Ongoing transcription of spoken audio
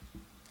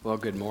Well,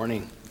 good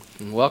morning,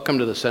 and welcome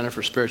to the Center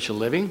for Spiritual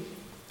Living.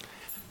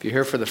 If you're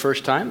here for the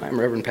first time, I'm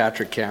Reverend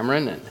Patrick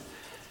Cameron, and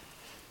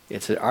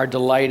it's our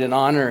delight and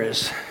honor,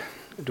 as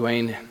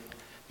Dwayne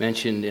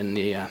mentioned in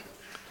the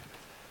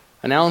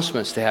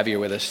announcements, to have you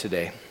with us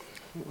today,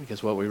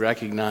 because what we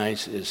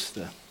recognize is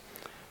the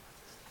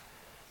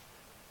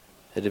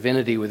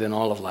divinity within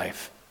all of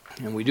life,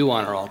 and we do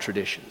honor all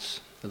traditions.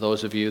 For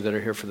those of you that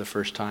are here for the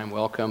first time,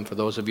 welcome. For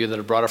those of you that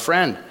have brought a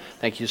friend,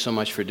 thank you so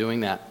much for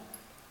doing that.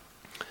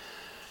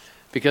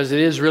 Because it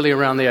is really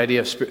around the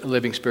idea of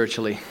living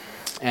spiritually.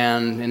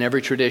 And in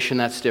every tradition,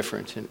 that's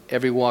different. In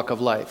every walk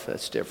of life,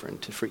 that's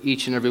different. For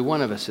each and every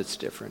one of us, it's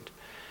different.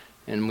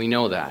 And we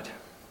know that.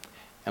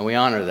 And we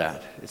honor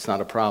that. It's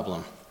not a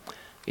problem.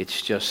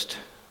 It's just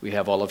we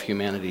have all of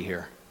humanity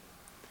here.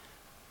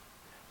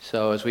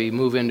 So as we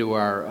move into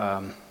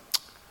our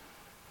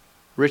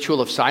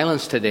ritual of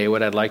silence today,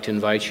 what I'd like to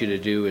invite you to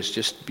do is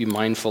just be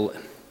mindful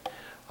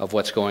of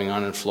what's going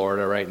on in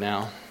Florida right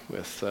now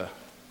with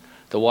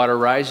the water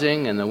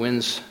rising and the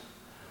winds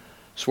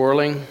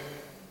swirling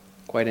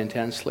quite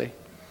intensely,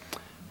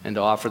 and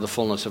to offer the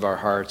fullness of our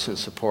hearts and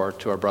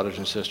support to our brothers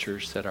and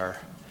sisters that are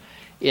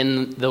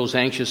in those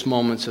anxious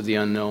moments of the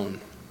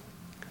unknown.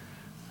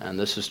 And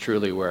this is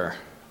truly where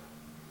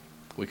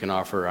we can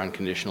offer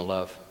unconditional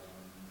love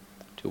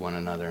to one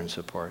another and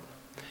support.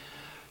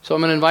 So I'm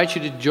going to invite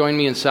you to join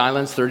me in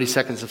silence, 30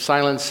 seconds of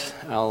silence.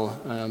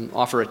 I'll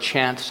offer a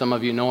chant. Some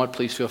of you know it.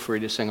 Please feel free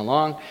to sing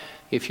along.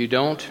 If you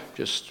don't,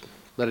 just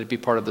let it be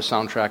part of the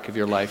soundtrack of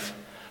your life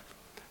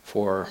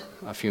for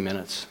a few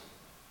minutes.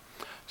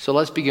 So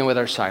let's begin with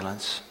our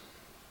silence.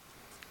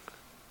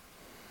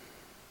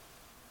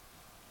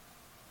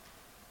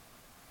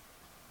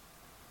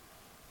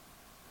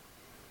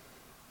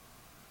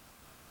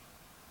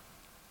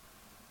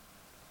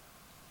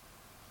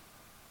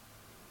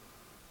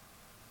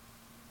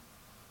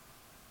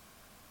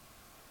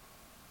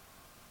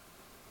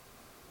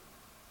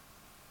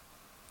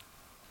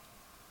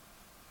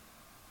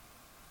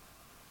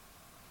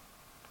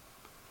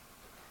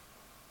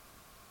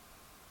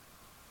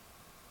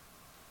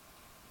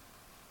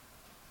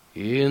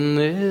 In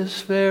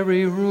this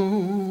very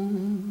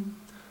room,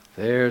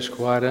 there's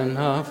quite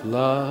enough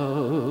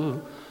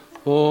love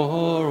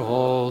for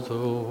all the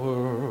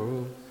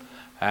world.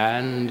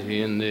 And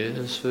in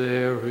this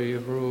very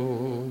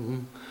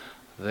room,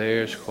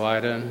 there's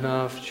quite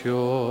enough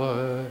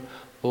joy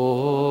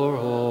for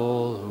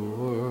all the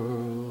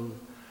world.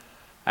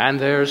 And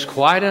there's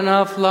quite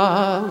enough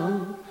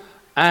love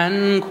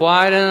and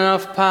quite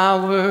enough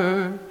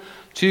power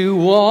to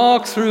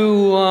walk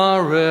through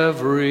our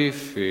every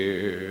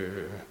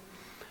fear.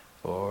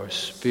 For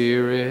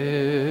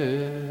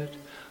Spirit,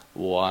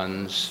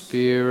 one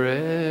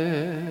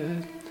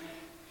Spirit,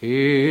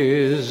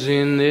 is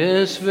in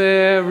this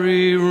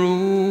very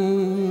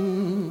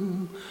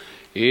room,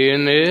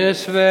 in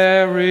this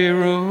very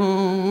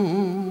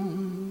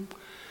room,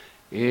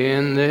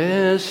 in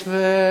this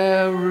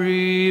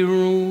very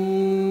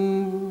room.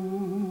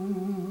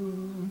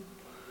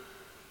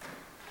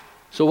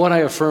 So what I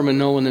affirm and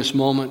know in this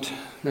moment,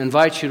 I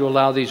invite you to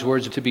allow these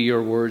words to be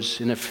your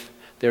words, and if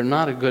they're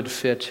not a good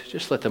fit,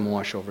 just let them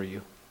wash over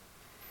you.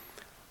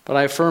 But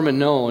I affirm and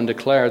know and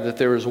declare that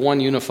there is one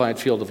unified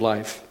field of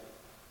life,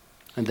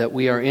 and that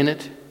we are in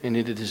it, and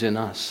it is in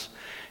us.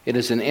 It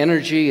is an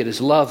energy, it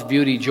is love,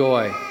 beauty,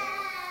 joy.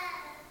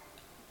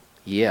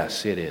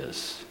 Yes, it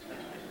is.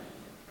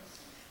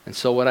 And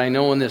so what I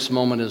know in this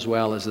moment as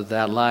well is that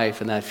that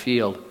life and that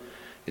field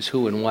is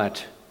who and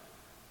what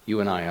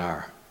you and I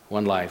are.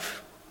 One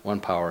life,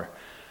 one power.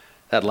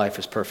 That life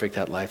is perfect,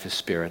 that life is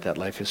spirit, that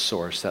life is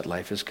source, that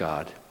life is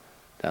God.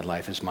 That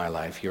life is my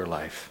life, your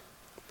life.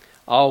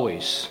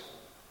 Always.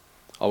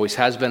 Always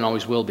has been,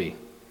 always will be.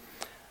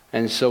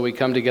 And so we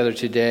come together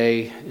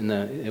today in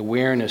the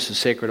awareness, the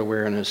sacred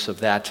awareness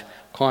of that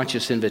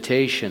conscious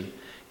invitation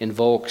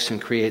invokes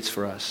and creates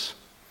for us.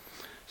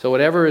 So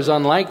whatever is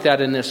unlike that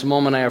in this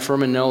moment, I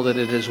affirm and know that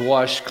it is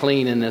washed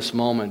clean in this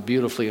moment,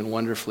 beautifully and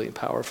wonderfully and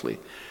powerfully,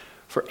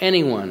 for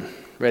anyone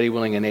ready,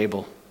 willing, and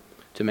able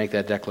to make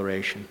that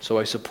declaration. So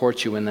I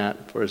support you in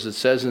that. For as it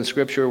says in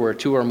Scripture, where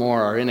two or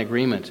more are in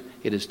agreement,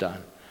 it is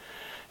done.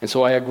 And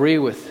so I agree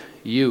with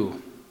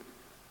you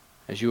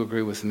as you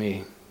agree with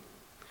me.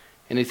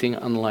 Anything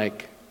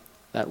unlike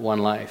that one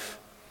life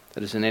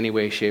that is in any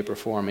way, shape, or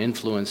form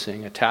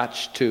influencing,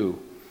 attached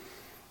to,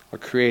 or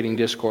creating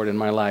discord in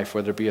my life,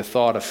 whether it be a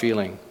thought, a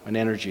feeling, an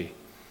energy,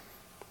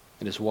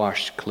 it is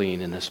washed clean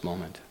in this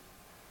moment.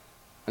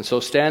 And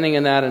so standing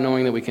in that and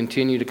knowing that we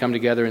continue to come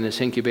together in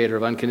this incubator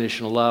of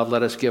unconditional love,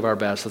 let us give our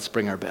best. Let's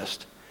bring our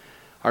best.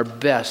 Our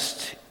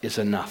best is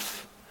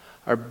enough.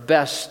 Our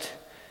best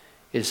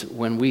is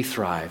when we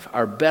thrive.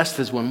 Our best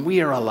is when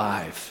we are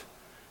alive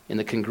in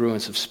the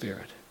congruence of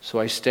spirit. So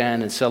I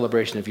stand in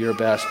celebration of your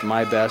best,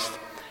 my best,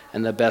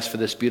 and the best for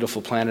this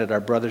beautiful planet,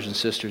 our brothers and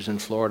sisters in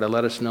Florida.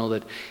 Let us know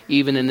that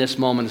even in this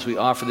moment as we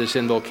offer this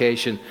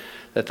invocation,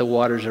 that the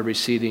waters are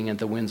receding and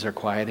the winds are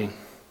quieting.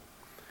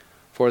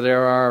 For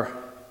there are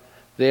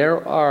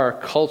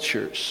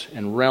cultures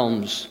and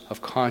realms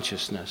of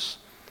consciousness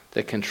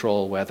that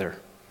control weather.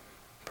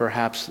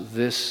 Perhaps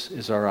this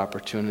is our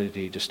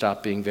opportunity to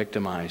stop being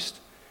victimized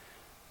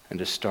and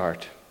to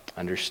start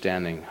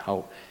understanding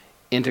how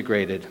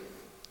integrated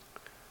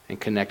and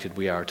connected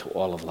we are to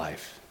all of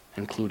life,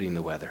 including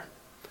the weather.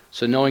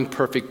 So knowing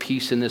perfect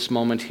peace in this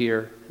moment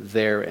here,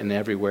 there, and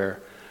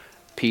everywhere,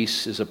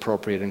 peace is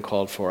appropriate and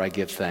called for. I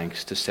give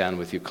thanks to stand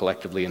with you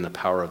collectively in the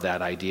power of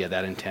that idea,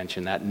 that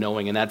intention, that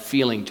knowing, and that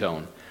feeling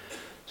tone.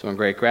 So in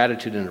great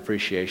gratitude and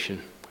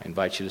appreciation, I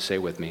invite you to say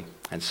with me,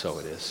 and so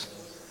it is.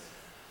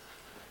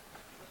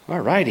 All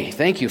righty.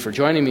 Thank you for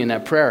joining me in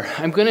that prayer.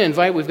 I'm going to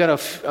invite, we've got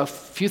a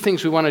few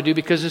things we want to do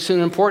because it's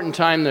an important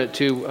time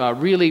to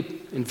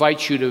really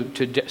invite you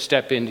to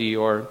step into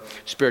your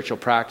spiritual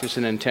practice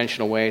in an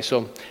intentional way.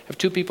 So I have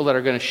two people that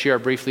are going to share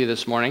briefly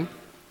this morning.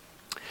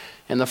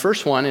 And the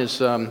first one is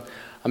a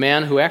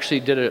man who actually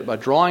did a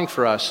drawing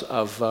for us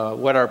of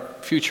what our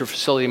future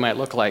facility might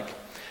look like.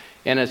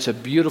 And it's a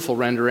beautiful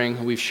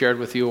rendering we've shared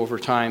with you over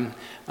time.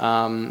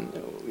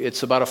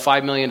 It's about a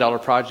 $5 million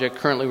project.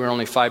 Currently, we're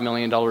only $5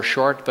 million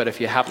short, but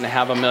if you happen to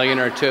have $1 million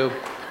or two,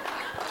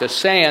 just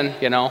saying,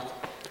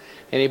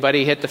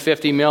 anybody hit the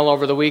 50 mil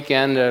over the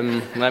weekend,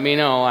 let me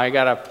know. I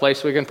got a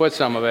place we can put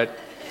some of it.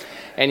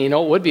 And it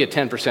would be a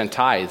 10%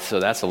 tithe,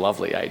 so that's a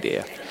lovely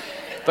idea.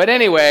 But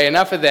anyway,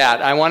 enough of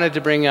that. I wanted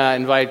to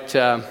invite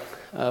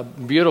a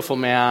beautiful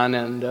man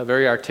and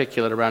very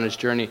articulate around his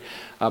journey,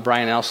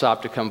 Brian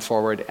Alsop, to come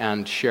forward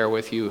and share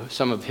with you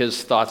some of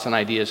his thoughts and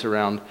ideas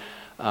around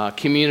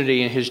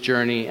community and his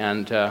journey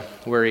and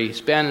where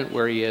he's been,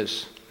 where he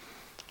is,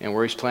 and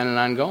where he's planning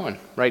on going.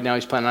 Right now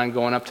he's planning on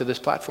going up to this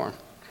platform.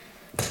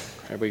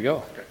 There we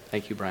go.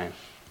 Thank you, Brian.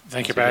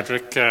 Thank you,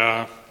 Patrick.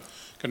 Good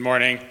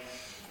morning.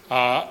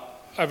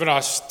 I've been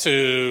asked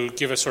to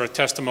give a sort of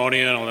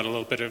testimonial and a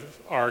little bit of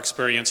our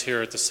experience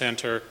here at the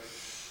center.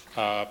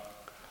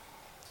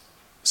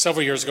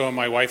 Several years ago,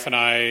 my wife and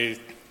I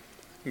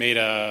made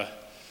a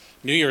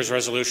New Year's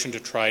resolution to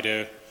try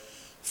to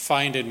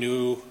find a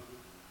new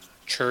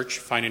church,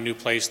 find a new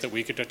place that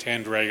we could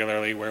attend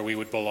regularly where we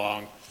would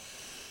belong.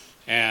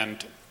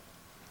 And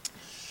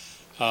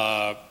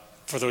for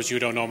those of you who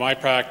don't know my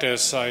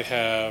practice, I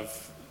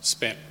have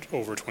spent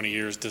over 20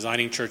 years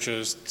designing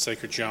churches.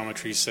 Sacred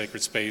geometry,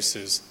 sacred space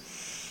is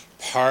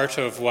part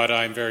of what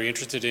I'm very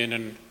interested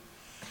in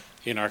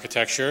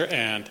architecture.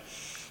 And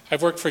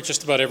I've worked for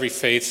just about every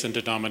faith and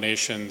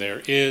denomination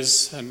there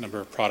is, a number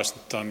of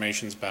Protestant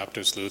denominations,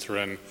 Baptist,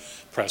 Lutheran,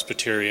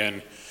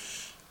 Presbyterian,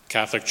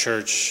 Catholic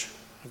Church.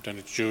 I've done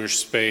a Jewish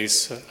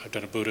space. I've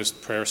done a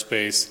Buddhist prayer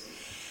space.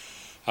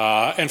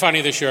 And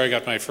finally this year I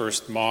got my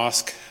first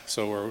mosque.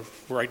 So we're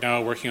right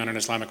now working on an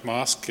Islamic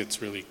mosque.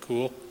 It's really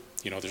cool.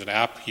 There's an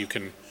app you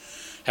can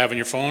have on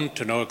your phone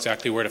to know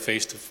exactly where to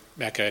face to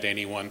Mecca at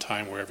any one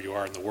time, wherever you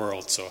are in the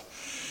world. So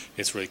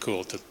it's really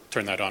cool to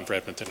turn that on for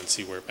Edmonton and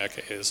see where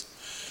Mecca is.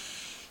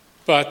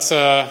 But,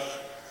 the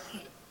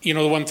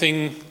one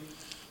thing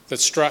that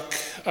struck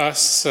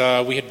us,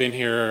 we had been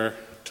here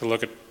to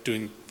look at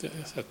doing,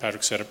 as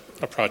Patrick said,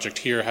 a project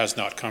here has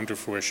not come to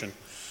fruition.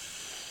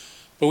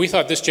 But we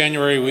thought this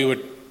January we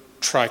would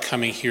try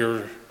coming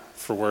here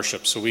for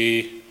worship. So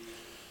we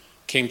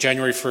came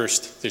January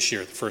 1st this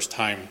year, the first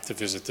time to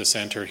visit the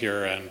center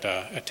here and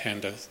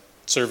attend a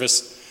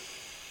service.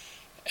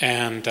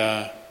 And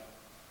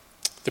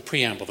the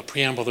preamble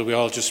that we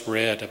all just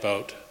read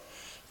about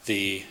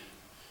the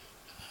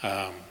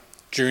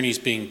journeys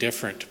being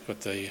different,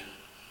 but the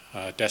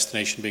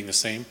destination being the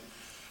same.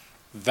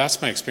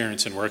 That's my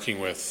experience in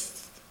working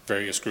with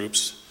various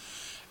groups,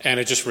 and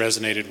it just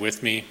resonated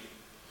with me.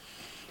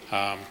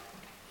 And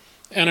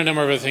a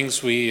number of other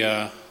things. We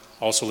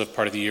also live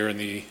part of the year in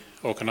the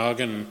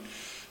Okanagan.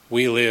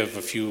 We live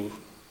a few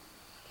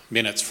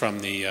minutes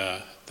from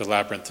the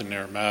labyrinth in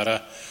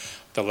Naramata.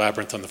 The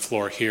labyrinth on the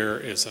floor here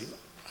is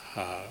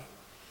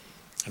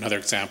another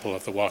example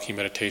of the walking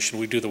meditation.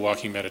 We do the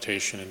walking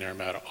meditation in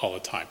Naramata all the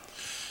time.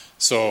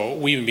 So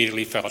we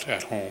immediately felt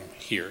at home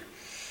here.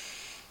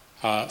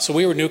 So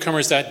we were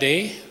newcomers that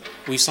day.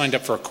 We signed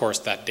up for a course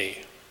that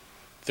day.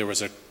 There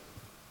was a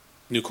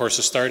new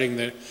course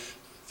starting.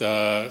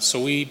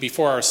 So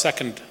before our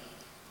second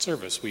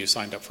service, we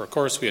signed up for a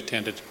course. We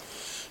attended,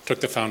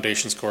 took the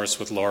foundations course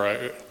with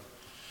Laura,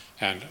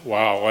 and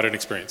wow, what an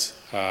experience.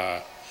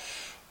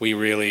 We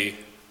really,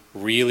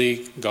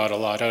 really got a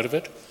lot out of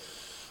it.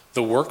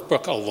 The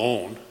workbook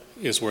alone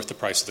is worth the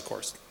price of the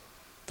course.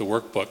 The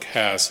workbook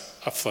has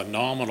a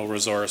phenomenal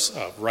resource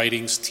of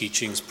writings,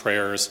 teachings,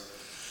 prayers,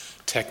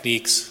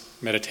 techniques,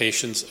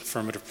 meditations,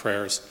 affirmative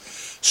prayers,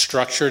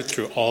 structured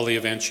through all the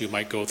events you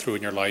might go through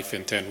in your life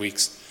in 10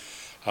 weeks.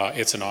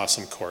 It's an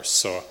awesome course.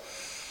 So,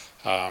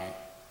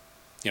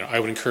 I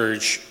would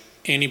encourage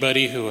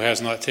anybody who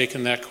has not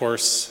taken that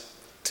course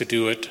to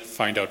do it,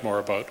 find out more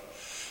about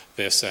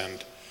this.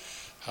 And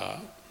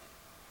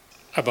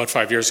about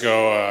 5 years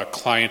ago, a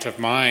client of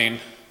mine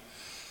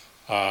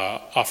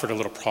offered a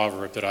little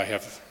proverb that I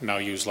have now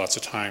used lots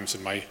of times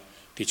in my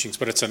teachings,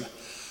 but it's an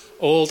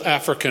old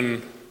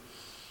African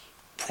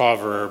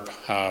proverb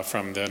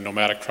from the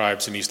nomadic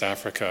tribes in East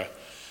Africa.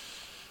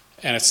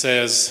 And it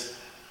says,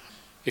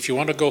 If you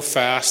want to go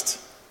fast,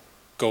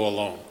 go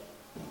alone.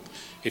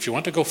 If you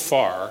want to go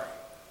far,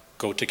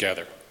 go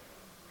together.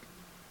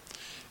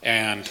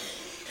 And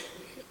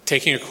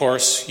taking a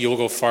course, you'll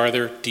go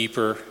farther,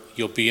 deeper.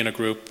 You'll be in a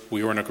group.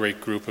 We were in a great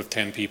group of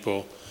 10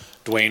 people.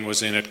 Dwayne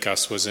was in it,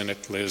 Gus was in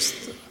it,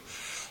 Liz,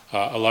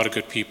 a lot of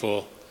good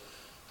people.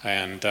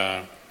 And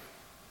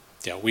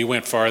we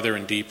went farther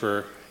and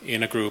deeper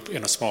in a group,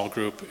 in a small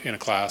group, in a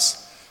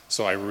class.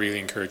 So I really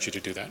encourage you to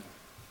do that.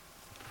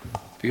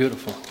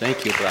 Beautiful.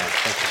 Thank you, Brian.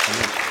 Thank you so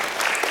much.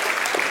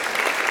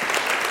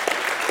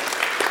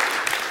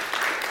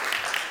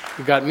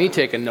 You got me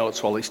taking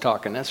notes while he's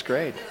talking. That's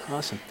great.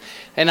 Awesome.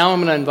 And now I'm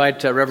going to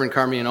invite Reverend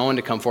Carmian Owen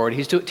to come forward.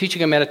 He's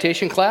teaching a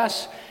meditation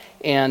class,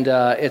 and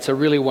it's a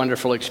really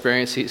wonderful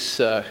experience.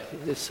 He'll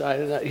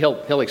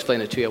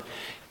explain it to you.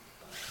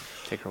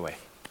 Take her away.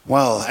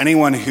 Well,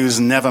 anyone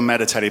who's never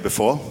meditated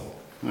before,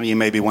 you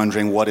may be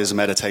wondering, what is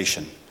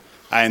meditation?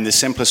 And the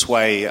simplest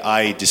way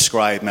I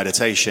describe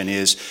meditation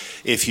is,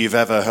 if you've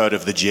ever heard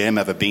of the gym,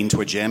 ever been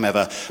to a gym,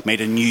 ever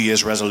made a New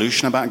Year's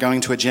resolution about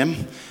going to a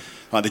gym,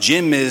 the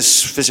gym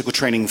is physical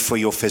training for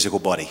your physical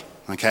body,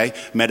 okay?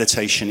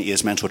 Meditation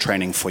is mental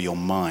training for your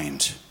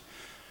mind.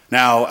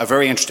 Now, a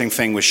very interesting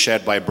thing was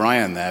shared by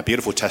Brian there,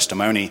 beautiful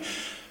testimony.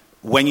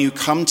 When you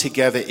come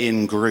together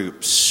in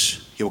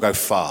groups, you'll go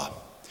far.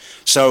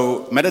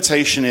 So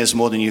meditation is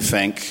more than you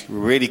think.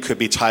 Really could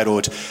be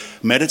titled,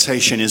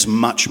 Meditation is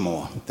Much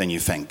More Than You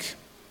Think.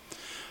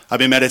 I've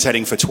been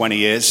meditating for 20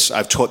 years.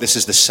 I've taught, this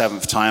is the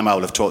 7th time I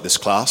will have taught this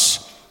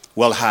class.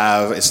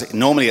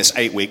 Normally it's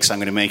 8 weeks, I'm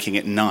going to be making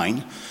it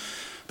 9,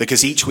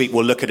 because each week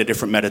we'll look at a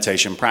different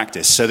meditation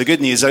practice. So the good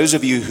news, those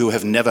of you who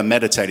have never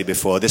meditated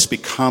before, this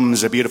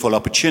becomes a beautiful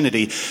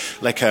opportunity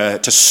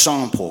to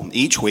sample.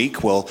 Each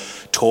week we'll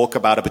talk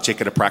about a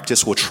particular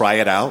practice, we'll try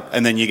it out,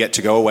 and then you get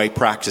to go away,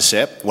 practice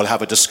it. We'll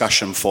have a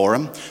discussion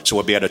forum, so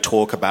we'll be able to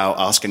talk about,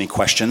 ask any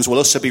questions. We'll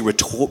also be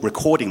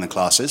recording the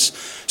classes,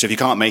 so if you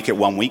can't make it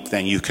one week,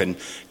 then you can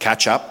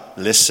catch up,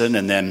 listen,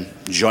 and then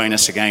join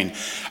us again.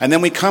 And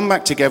then we come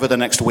back together the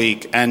next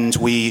week and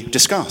we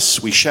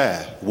discuss, we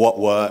share what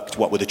worked,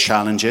 what were the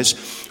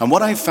challenges. And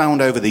what I've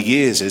found over the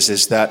years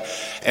is that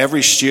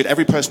every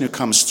person who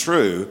comes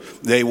through,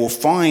 they will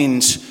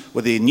find,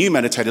 the new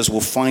meditators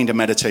will find a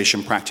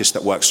meditation practice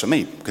that works for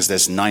me, because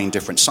there's 9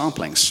 different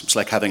samplings. It's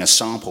like having a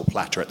sample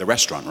platter at the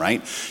restaurant,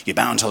 right? You're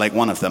bound to like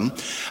one of them.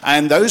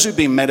 And those who've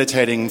been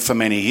meditating for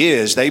many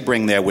years, they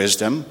bring their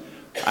wisdom.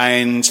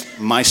 And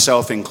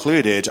myself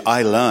included,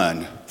 I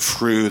learn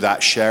through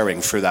that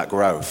sharing, through that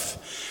growth.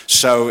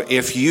 So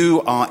if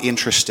you are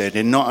interested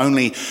in not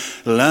only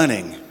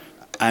learning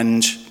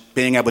and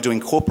being able to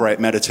incorporate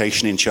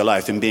meditation into your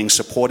life and being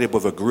supported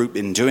with a group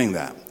in doing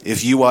that,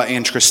 if you are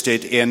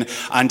interested in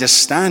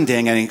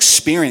understanding and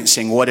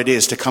experiencing what it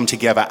is to come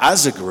together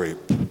as a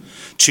group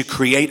to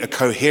create a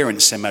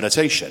coherence in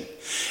meditation,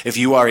 if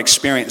you are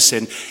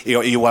experiencing,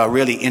 you are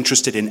really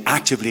interested in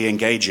actively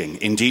engaging,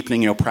 in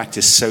deepening your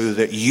practice so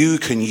that you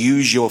can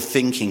use your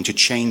thinking to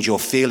change your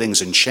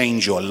feelings and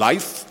change your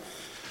life,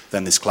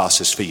 then this class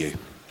is for you.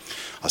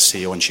 I'll see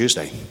you on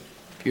Tuesday.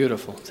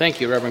 Beautiful. Thank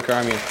you, Reverend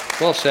Carmian.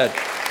 Well said.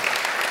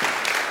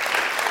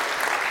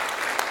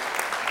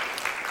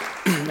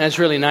 That's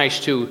really nice,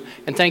 too.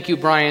 And thank you,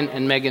 Brian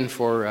and Megan,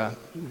 for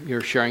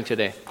your sharing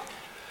today.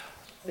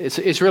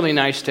 It's really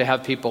nice to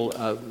have people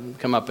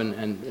come up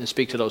and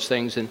speak to those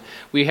things. And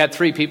we had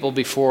 3 people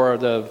before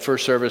the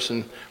first service,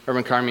 and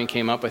Reverend Carmian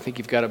came up. I think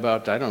you've got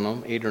about,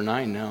 8 or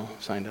 9 now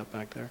signed up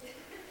back there.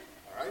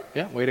 All right.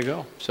 Yeah, way to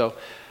go. So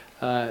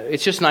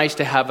it's just nice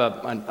to have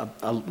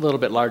a little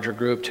bit larger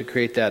group to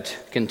create that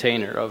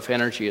container of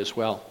energy as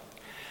well.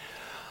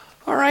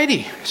 All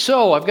righty.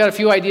 So I've got a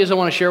few ideas I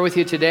want to share with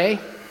you today.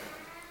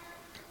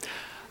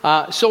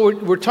 So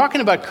we're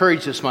talking about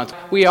courage this month.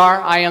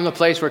 I am the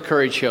place where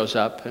courage shows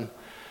up.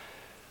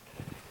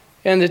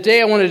 And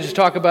today I wanted to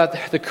talk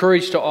about the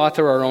courage to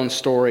author our own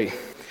story.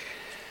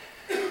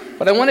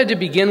 But I wanted to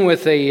begin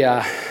with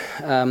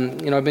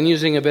I've been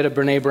using a bit of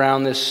Brene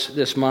Brown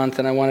this month,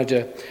 and I wanted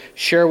to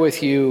share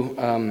with you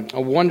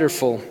a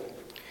wonderful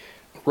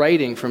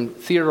writing from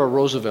Theodore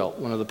Roosevelt,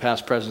 one of the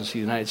past presidents of the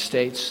United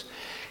States.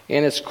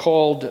 And it's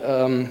called...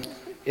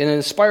 it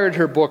inspired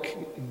her book,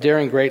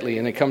 Daring Greatly,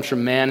 and it comes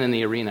from Man in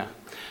the Arena.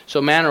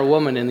 So man or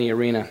woman in the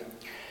arena.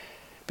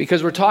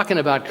 Because we're talking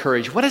about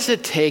courage. What does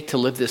it take to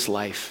live this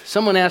life?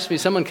 Someone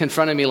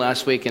confronted me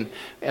last week and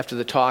after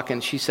the talk,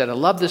 and she said, I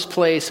love this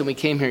place, and we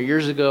came here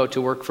years ago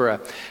to work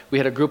we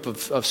had a group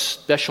of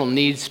special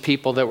needs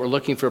people that were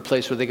looking for a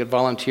place where they could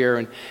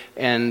volunteer,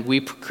 and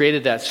we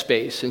created that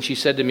space. And she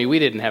said to me, we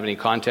didn't have any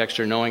context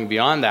or knowing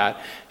beyond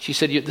that. She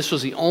said, this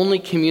was the only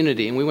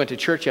community, and we went to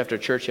church after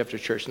church after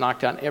church,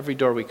 knocked on every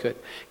door we could.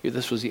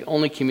 This was the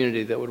only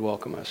community that would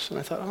welcome us. And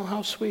I thought, oh,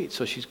 how sweet.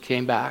 So she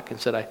came back and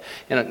said,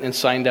 and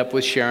signed up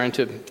with Sharon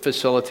to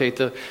facilitate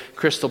the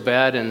crystal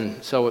bed,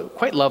 and so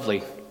quite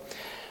lovely.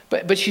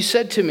 But she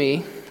said to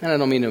me, and I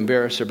don't mean to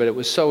embarrass her, but it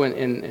was so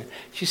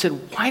she said,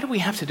 why do we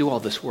have to do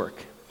all this work?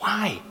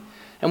 Why?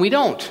 And we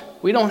don't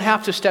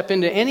have to step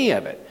into any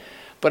of it.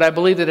 But I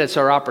believe that it's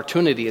our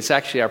opportunity, it's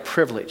actually our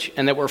privilege,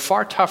 and that we're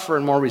far tougher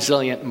and more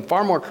resilient and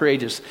far more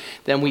courageous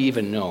than we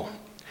even know.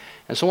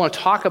 And so I want to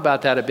talk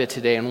about that a bit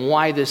today and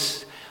why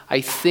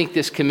I think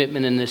this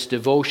commitment and this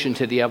devotion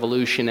to the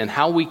evolution and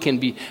how we can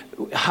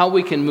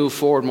move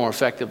forward more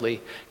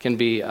effectively can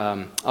be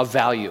of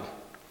value.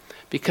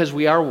 Because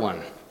we are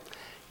one.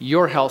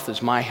 Your health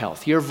is my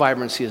health. Your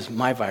vibrancy is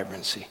my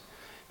vibrancy.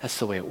 That's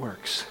the way it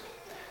works.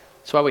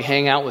 That's why we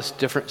hang out with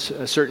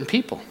certain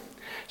people.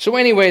 So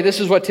anyway,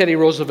 this is what Teddy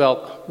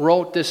Roosevelt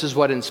wrote. This is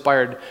what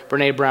inspired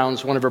Brené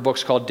Brown's one of her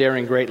books called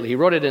Daring Greatly. He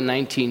wrote it in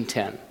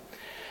 1910.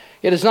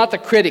 It is not the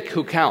critic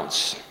who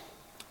counts,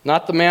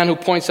 not the man who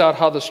points out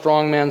how the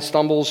strong man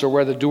stumbles or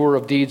where the doer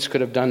of deeds could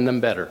have done them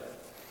better.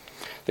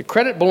 The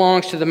credit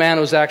belongs to the man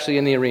who's actually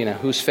in the arena,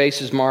 whose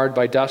face is marred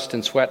by dust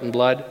and sweat and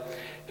blood,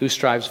 who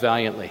strives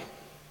valiantly.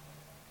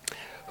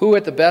 Who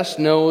at the best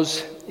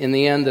knows in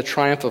the end the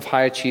triumph of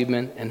high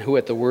achievement, and who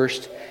at the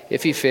worst,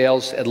 if he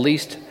fails, at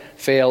least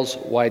fails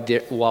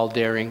while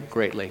daring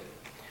greatly.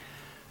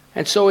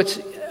 And so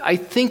I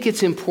think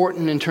it's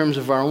important in terms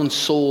of our own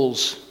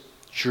soul's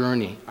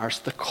journey,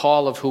 the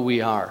call of who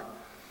we are,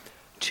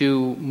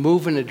 to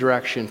move in a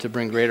direction to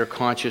bring greater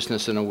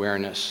consciousness and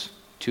awareness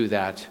to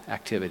that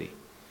activity.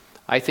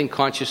 I think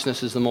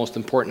consciousness is the most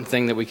important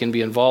thing that we can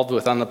be involved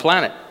with on the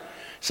planet.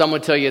 Some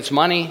would tell you it's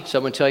money,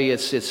 some would tell you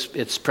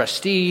it's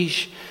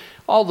prestige,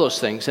 all those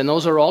things. And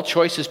those are all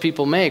choices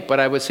people make. But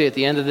I would say at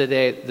the end of the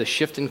day, the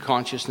shift in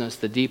consciousness,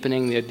 the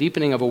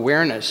deepening of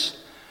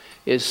awareness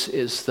is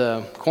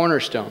the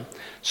cornerstone.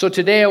 So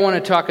today I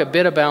want to talk a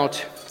bit about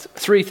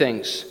three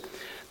things.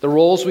 The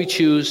roles we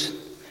choose,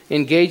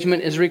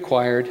 engagement is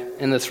required,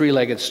 and the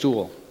three-legged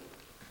stool.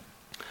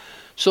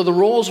 So the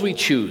roles we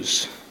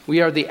choose, we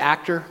are the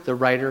actor, the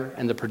writer,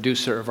 and the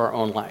producer of our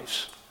own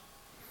lives.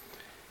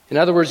 In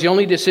other words, the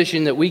only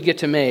decision that we get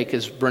to make,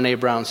 as Brené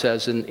Brown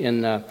says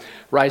in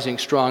Rising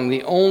Strong,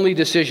 the only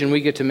decision we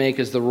get to make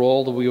is the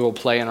role that we will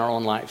play in our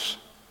own lives.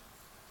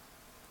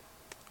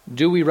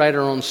 Do we write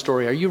our own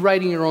story? Are you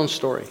writing your own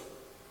story?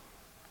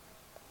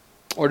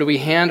 Or do we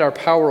hand our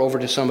power over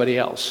to somebody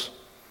else?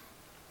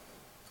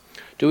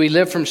 Do we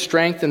live from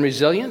strength and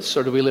resilience,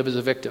 or do we live as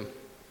a victim?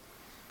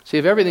 See,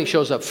 if everything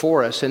shows up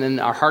for us and then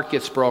our heart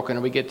gets broken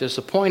and we get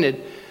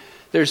disappointed,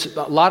 there's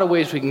a lot of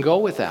ways we can go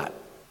with that.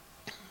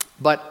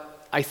 But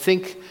I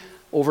think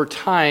over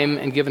time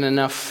and given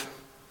enough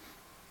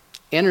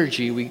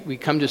energy, we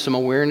come to some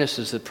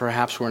awarenesses that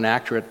perhaps we're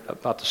inaccurate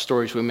about the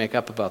stories we make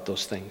up about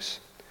those things.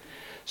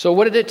 So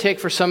what did it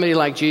take for somebody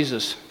like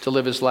Jesus to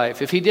live his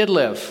life? If he did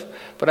live,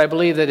 but I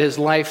believe that his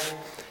life,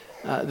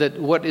 that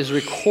what is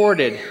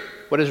recorded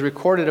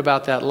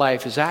about that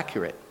life is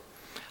accurate.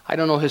 I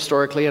don't know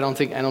historically. I don't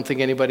think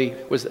anybody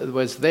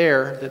was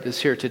there that is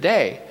here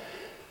today.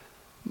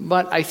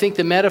 But I think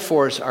the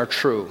metaphors are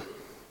true.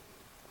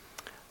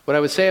 What I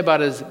would say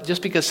about it is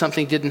just because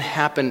something didn't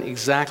happen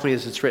exactly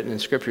as it's written in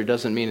Scripture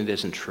doesn't mean it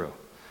isn't true.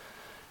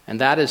 And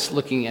that is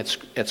looking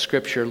at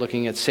Scripture,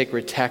 looking at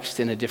sacred text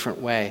in a different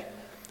way.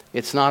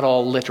 It's not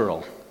all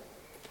literal.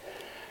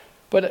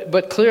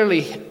 But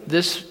clearly,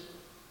 this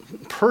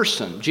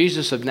person,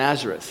 Jesus of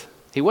Nazareth,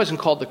 he wasn't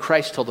called the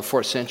Christ till the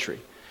 4th century.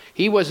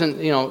 He wasn't,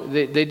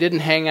 they didn't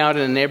hang out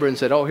in a neighborhood and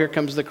said, oh, here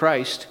comes the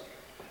Christ.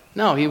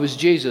 No, he was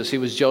Jesus. He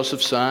was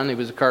Joseph's son. He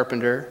was a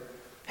carpenter,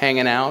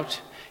 hanging out.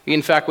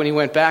 In fact, when he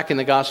went back in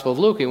the Gospel of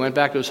Luke, he went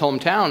back to his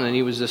hometown and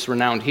he was this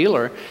renowned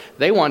healer.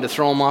 They wanted to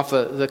throw him off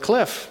the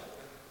cliff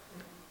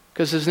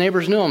because his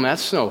neighbors knew him.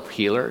 That's no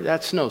healer.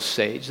 That's no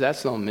sage.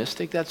 That's no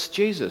mystic. That's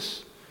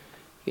Jesus.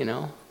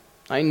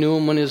 I knew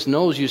him when his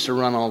nose used to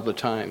run all the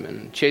time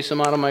and chase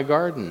him out of my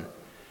garden.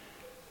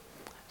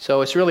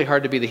 So it's really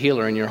hard to be the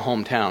healer in your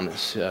hometown,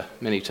 as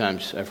many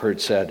times I've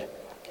heard said.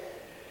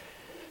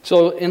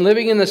 So in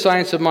Living in the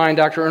Science of Mind,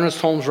 Dr. Ernest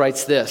Holmes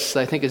writes this,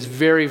 I think is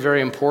very, very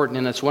important,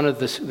 and it's one of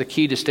the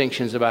key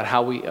distinctions about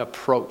how we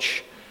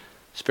approach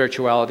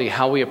spirituality,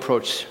 how we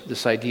approach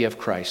this idea of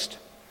Christ.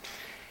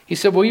 He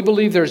said, we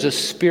believe there's a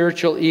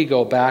spiritual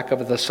ego back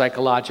of the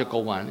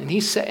psychological one. And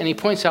he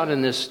points out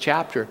in this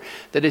chapter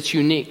that it's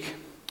unique,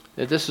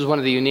 that this is one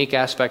of the unique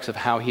aspects of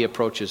how he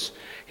approaches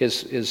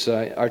his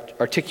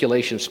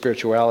articulation of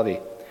spirituality.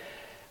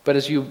 But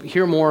as you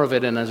hear more of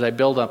it and as I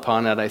build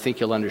upon it, I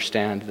think you'll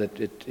understand that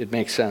it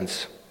makes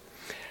sense.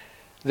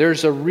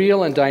 There's a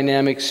real and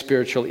dynamic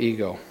spiritual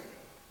ego.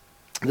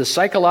 The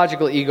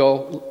psychological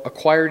ego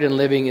acquired in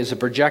living is a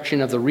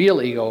projection of the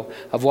real ego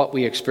of what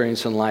we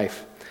experience in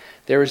life.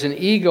 There is an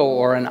ego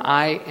or an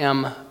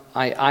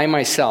I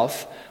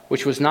myself,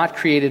 which was not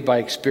created by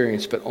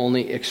experience but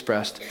only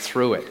expressed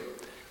through it.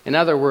 In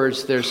other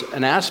words, there's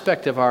an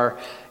aspect of our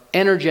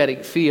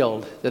energetic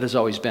field that has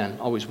always been,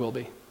 always will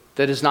be,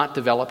 that is not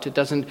developed. It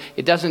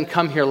doesn't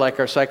come here like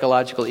our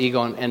psychological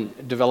ego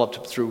and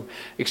developed through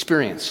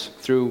experience,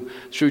 through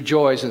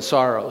joys and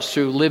sorrows,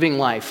 through living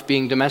life,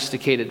 being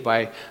domesticated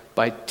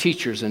by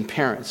teachers and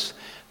parents.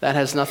 That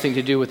has nothing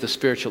to do with the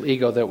spiritual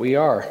ego that we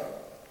are.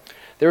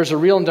 There is a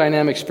real and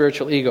dynamic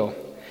spiritual ego.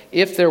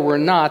 If there were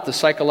not, the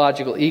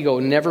psychological ego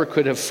never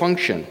could have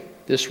functioned.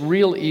 This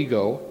real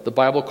ego, the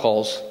Bible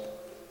calls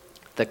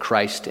the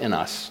Christ in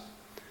us.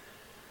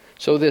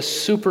 So this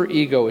super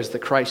ego is the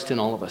Christ in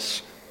all of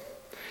us.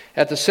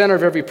 At the center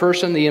of every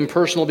person, the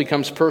impersonal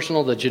becomes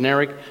personal, the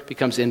generic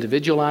becomes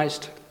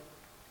individualized.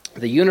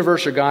 The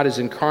universe or God is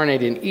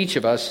incarnate in each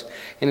of us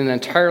in an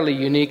entirely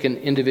unique and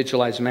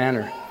individualized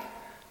manner.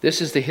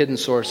 This is the hidden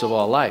source of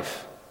all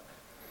life.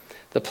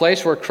 The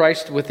place where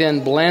Christ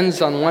within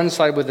blends on one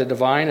side with the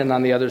divine and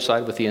on the other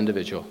side with the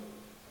individual.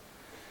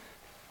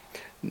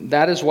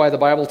 That is why the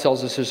Bible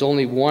tells us there's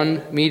only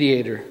one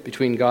mediator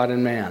between God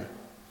and man,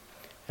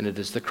 and it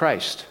is the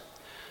Christ.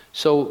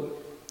 So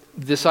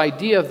this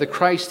idea of the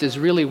Christ is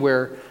really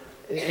where,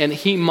 and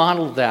he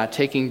modeled that,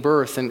 taking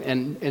birth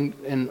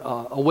and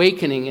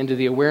awakening into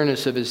the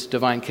awareness of his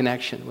divine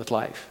connection with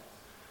life.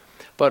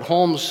 But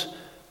Holmes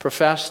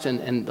professed,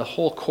 and the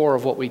whole core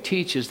of what we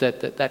teach is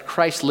that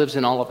Christ lives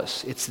in all of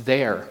us. It's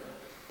there.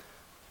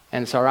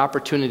 And it's our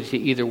opportunity to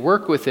either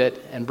work with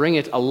it and bring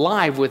it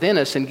alive within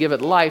us and give it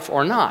life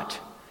or not.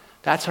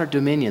 That's our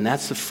dominion.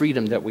 That's the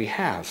freedom that we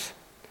have.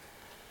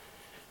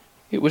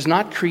 It was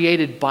not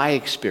created by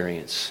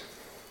experience.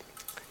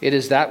 It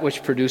is that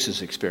which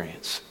produces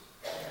experience.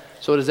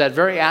 So it is that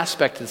very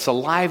aspect that's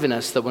alive in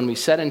us that when we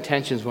set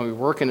intentions, when we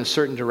work in a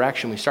certain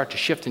direction, we start to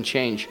shift and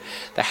change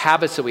the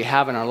habits that we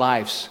have in our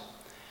lives.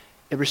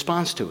 It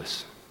responds to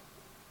us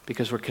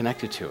because we're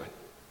connected to it.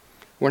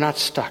 We're not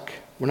stuck.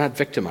 We're not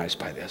victimized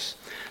by this.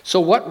 So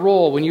what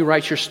role, when you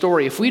write your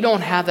story, if we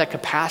don't have that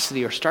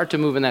capacity or start to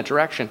move in that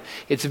direction,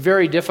 it's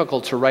very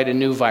difficult to write a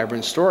new,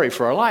 vibrant story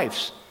for our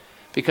lives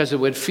because it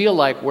would feel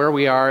like where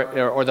we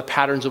are or the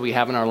patterns that we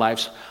have in our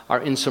lives are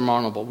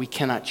insurmountable. We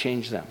cannot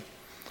change them.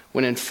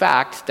 When in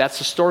fact, that's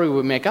the story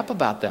we make up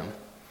about them.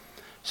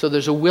 So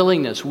there's a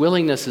willingness.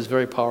 Willingness is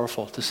very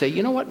powerful to say,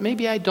 you know what,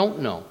 maybe I don't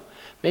know.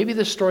 Maybe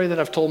the story that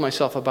I've told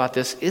myself about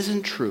this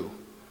isn't true,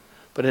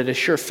 but it has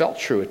sure felt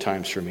true at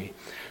times for me.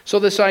 So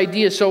this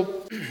idea,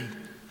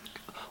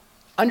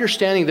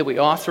 understanding that we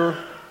author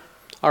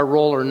our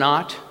role or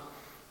not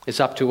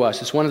is up to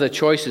us. It's one of the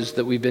choices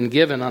that we've been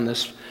given on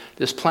this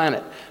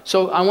planet.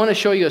 So I want to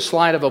show you a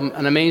slide of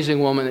an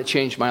amazing woman that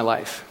changed my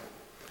life,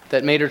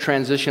 that made her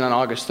transition on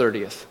August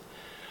 30th.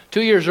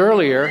 2 years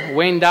earlier,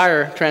 Wayne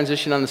Dyer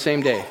transitioned on the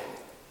same day.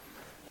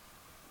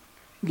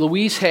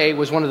 Louise Hay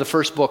was one of the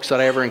first books that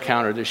I ever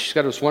encountered. She's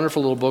got this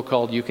wonderful little book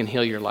called You Can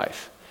Heal Your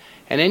Life.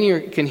 And in You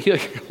Can Heal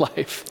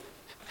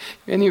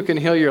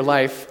Your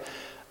Life,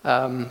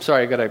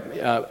 sorry, I got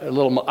a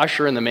little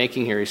usher in the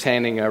making here. He's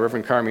handing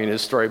Reverend Carmi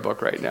his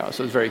storybook right now,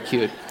 so it's very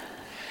cute.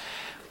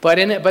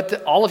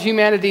 But all of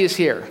humanity is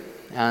here.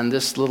 And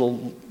this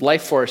little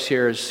life force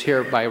here is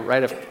here by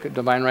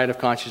divine right of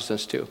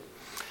consciousness too.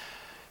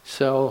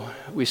 So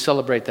we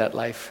celebrate that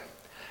life.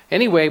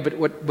 Anyway,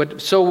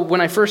 so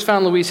when I first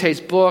found Louise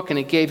Hay's book, and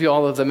it gave you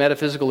all of the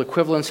metaphysical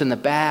equivalents in the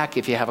back,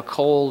 if you have a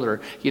cold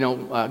or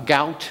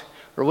gout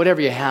or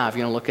whatever you have,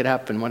 look it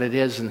up and what it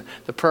is and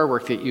the prayer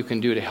work that you can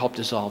do to help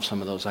dissolve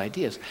some of those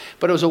ideas.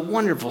 But it was a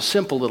wonderful,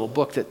 simple little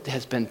book that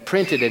has been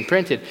printed.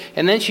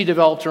 And then she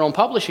developed her own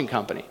publishing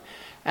company.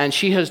 And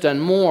she has done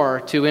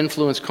more to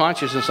influence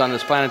consciousness on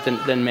this planet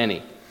than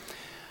many.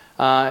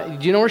 Do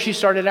you know where she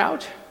started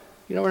out?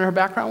 You know what her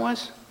background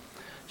was?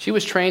 She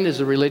was trained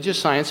as a religious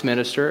science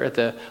minister at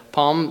the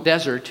Palm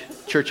Desert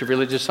Church of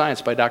Religious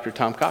Science by Dr.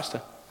 Tom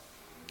Costa.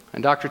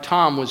 And Dr.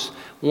 Tom was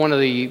one of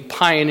the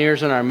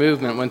pioneers in our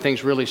movement when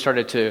things really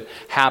started to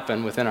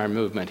happen within our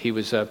movement. He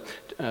was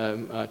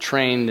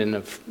trained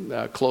and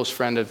a close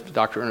friend of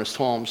Dr. Ernest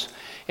Holmes.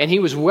 And he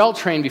was well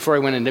trained before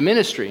he went into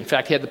ministry. In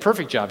fact, he had the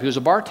perfect job. He was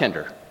a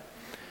bartender.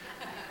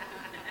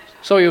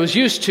 So he was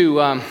used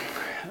to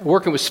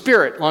working with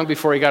spirit long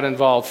before he got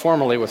involved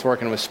formally with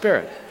working with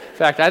spirit. In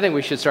fact, I think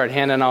we should start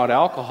handing out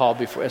alcohol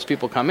as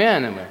people come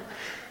in and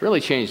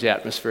really change the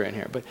atmosphere in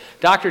here. But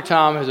Dr.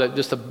 Tom is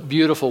just a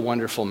beautiful,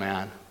 wonderful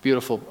man,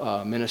 beautiful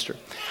minister.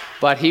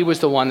 But he was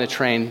the one that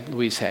trained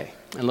Louise Hay.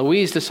 And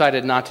Louise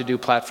decided not to do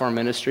platform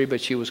ministry, but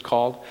she was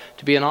called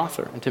to be an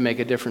author and to make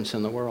a difference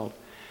in the world.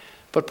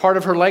 But part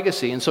of her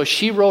legacy, and so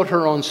she wrote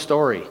her own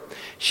story.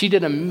 She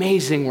did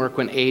amazing work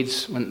when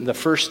the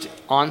first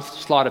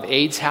onslaught of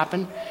AIDS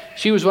happened.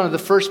 She was one of the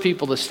first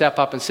people to step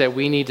up and say,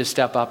 we need to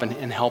step up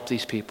and help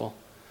these people.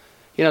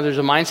 There's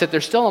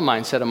still a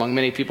mindset among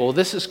many people, well,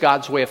 this is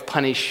God's way of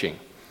punishing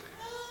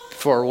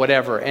for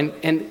whatever.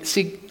 And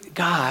see,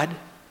 God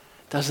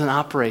doesn't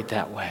operate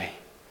that way.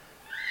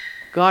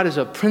 God is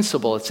a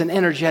principle. It's an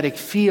energetic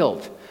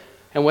field.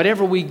 And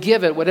whatever we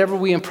give it, whatever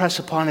we impress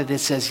upon it, it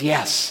says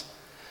yes.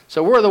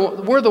 So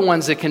we're the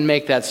ones that can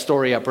make that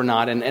story up or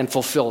not and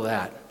fulfill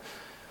that.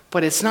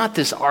 But it's not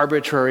this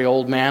arbitrary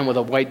old man with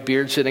a white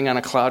beard sitting on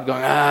a cloud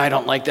going, I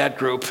don't like that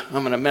group.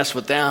 I'm going to mess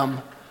with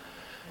them.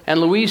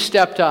 And Louise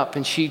stepped up,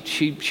 and she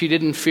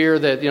didn't fear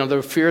that,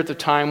 the fear at the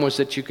time was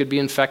that you could be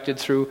infected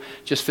through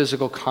just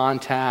physical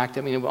contact.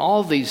 I mean,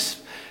 all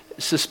these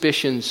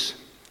suspicions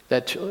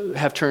that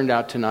have turned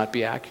out to not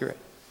be accurate.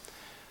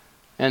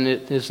 And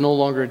it is no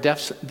longer a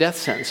death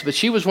sentence. But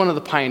she was one of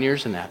the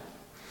pioneers in that.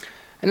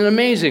 And an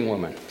amazing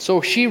woman. So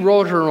she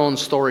wrote her own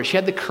story. She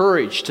had the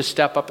courage to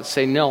step up and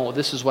say, no,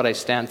 this is what I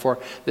stand for.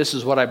 This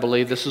is what I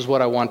believe. This is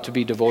what I want to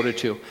be devoted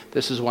to.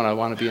 This is what I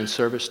want to be in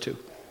service to.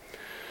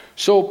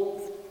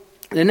 So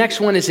the next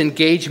one is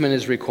engagement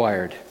is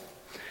required.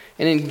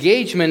 And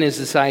engagement is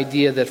this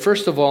idea that,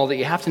 first of all, that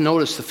you have to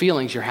notice the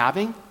feelings you're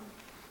having.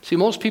 See,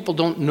 most people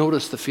don't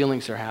notice the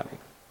feelings they're having.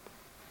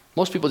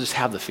 Most people just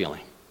have the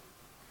feeling.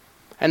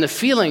 And the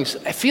feelings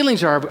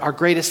are our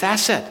greatest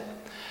asset.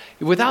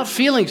 Without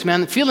feelings,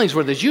 man, feelings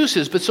where the juice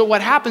is. But so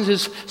what happens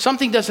is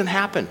something doesn't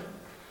happen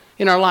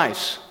in our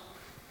lives.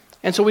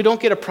 And so we don't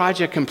get a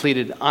project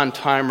completed on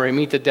time, or we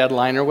meet the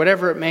deadline, or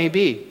whatever it may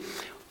be.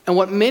 And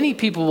what many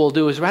people will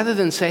do is, rather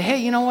than say, hey,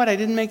 you know what, I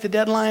didn't make the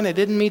deadline, I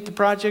didn't meet the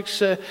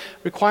project's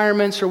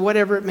requirements, or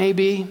whatever it may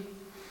be.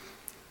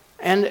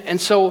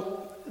 And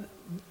so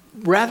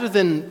rather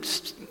than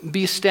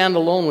stand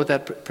alone with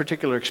that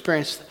particular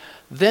experience,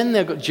 then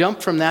they'll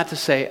jump from that to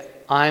say,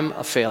 I'm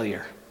a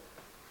failure.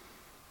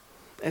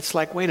 It's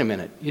like, wait a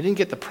minute, you didn't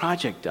get the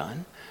project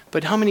done,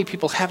 but how many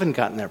people haven't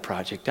gotten their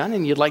project done,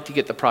 and you'd like to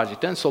get the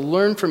project done, so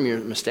learn from your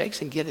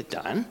mistakes and get it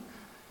done.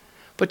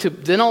 But to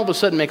then all of a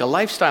sudden make a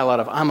lifestyle out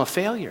of, I'm a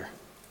failure.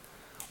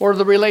 Or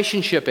the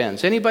relationship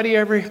ends. Anybody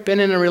ever been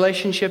in a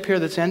relationship here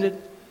that's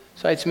ended,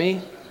 besides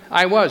me?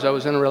 I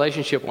was in a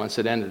relationship once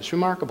that ended. It's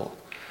remarkable.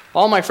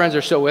 All my friends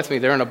are still with me.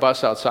 They're in a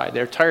bus outside.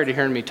 They're tired of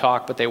hearing me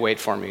talk, but they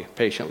wait for me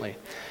patiently.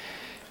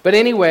 But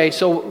anyway,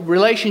 so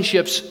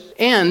relationships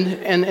end,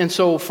 and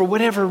so for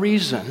whatever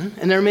reason,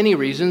 and there are many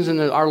reasons, and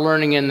our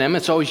learning in them,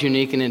 it's always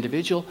unique and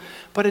individual,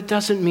 but it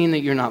doesn't mean that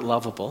you're not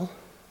lovable.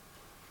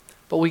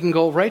 But we can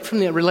go right from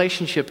the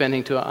relationship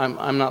ending to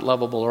I'm not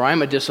lovable, or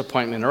I'm a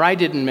disappointment, or I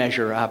didn't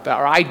measure up,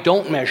 or I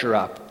don't measure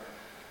up.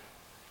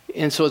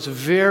 And so it's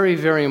very,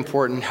 very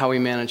important how we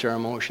manage our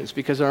emotions,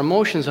 because our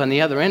emotions on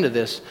the other end of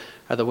this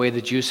are the way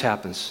the juice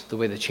happens, the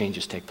way the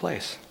changes take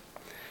place.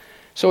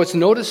 So it's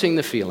noticing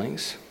the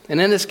feelings. And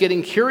then it's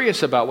getting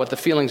curious about what the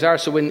feelings are.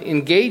 So when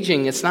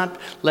engaging, it's not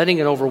letting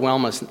it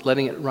overwhelm us,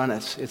 letting it run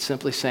us. It's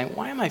simply saying,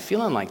 why am I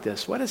feeling like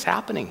this? What is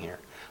happening here?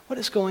 What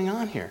is going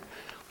on here?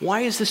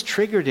 Why is this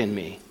triggered in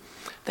me?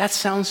 That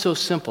sounds so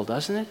simple,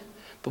 doesn't it?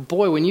 But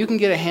boy, when you can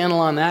get a handle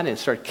on that and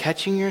start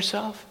catching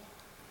yourself,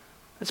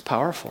 that's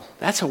powerful.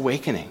 That's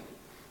awakening.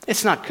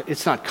 It's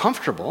not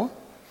comfortable.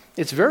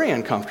 It's very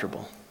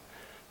uncomfortable.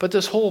 But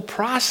this whole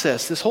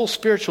process, this whole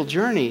spiritual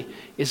journey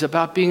is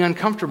about being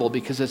uncomfortable,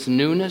 because it's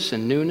newness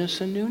and newness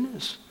and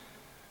newness.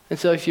 And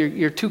so if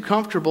you're too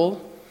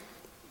comfortable,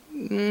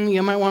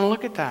 you might want to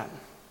look at that.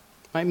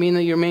 Might mean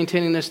that you're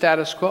maintaining the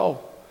status quo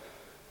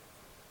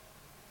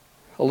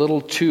a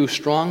little too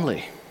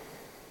strongly.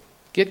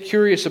 Get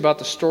curious about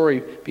the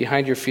story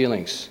behind your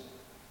feelings.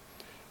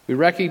 We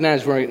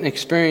recognize we're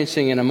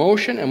experiencing an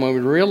emotion, and when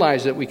we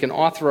realize that we can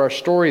author our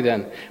story,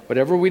 then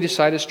whatever we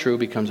decide is true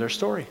becomes our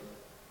story.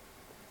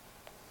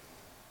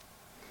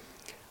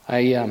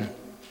 I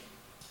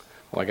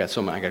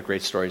got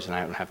great stories, and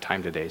I don't have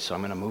time today, so I'm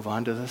going to move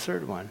on to the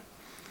third one,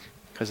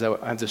 because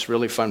I have this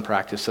really fun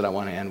practice that I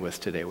want to end with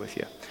today with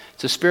you.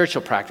 It's a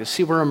spiritual practice.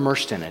 See, we're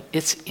immersed in it.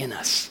 It's in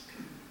us.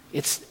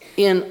 It's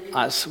in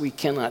us. We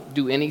cannot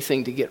do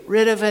anything to get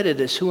rid of it. It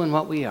is who and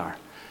what we are.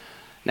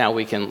 Now,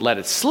 we can let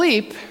it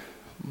sleep.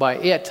 By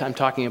it, I'm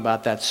talking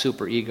about that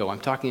super ego.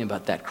 I'm talking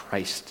about that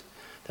Christ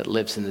that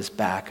lives in this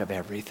back of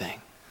everything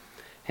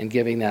and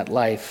giving that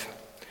life.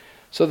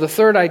 So the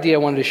third idea I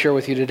wanted to share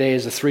with you today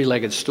is the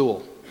three-legged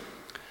stool.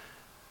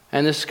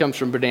 And this comes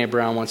from Brené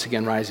Brown, once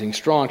again, Rising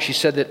Strong. She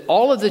said that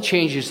all of the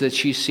changes that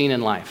she's seen in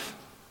life,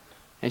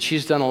 and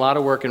she's done a lot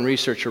of work and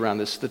research around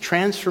this, the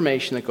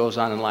transformation that goes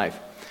on in life,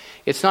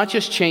 it's not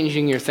just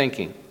changing your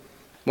thinking.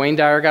 Wayne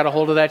Dyer got a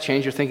hold of that,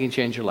 change your thinking,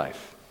 change your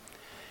life.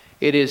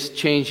 It is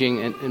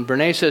changing, and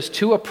Brené says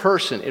to a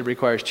person, it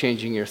requires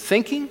changing your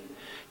thinking,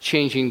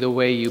 changing the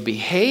way you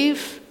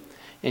behave,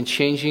 and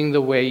changing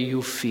the way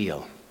you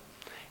feel.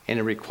 And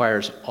it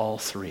requires all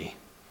three.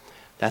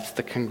 That's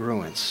the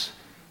congruence.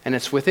 And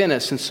it's within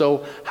us. And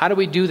so how do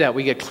we do that?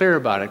 We get clear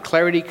about it.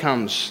 Clarity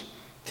comes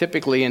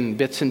typically in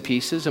bits and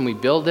pieces, and we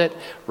build it.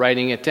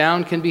 Writing it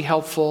down can be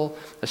helpful.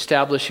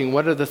 Establishing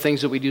what are the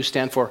things that we do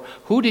stand for.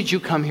 Who did you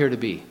come here to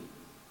be?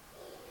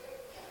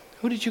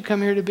 Who did you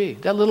come here to be?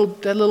 That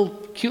little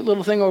cute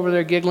little thing over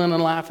there giggling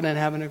and laughing and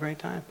having a great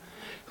time.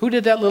 Who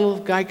did that little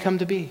guy come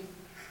to be?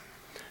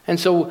 And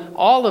so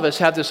all of us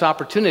have this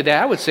opportunity,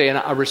 I would say,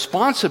 a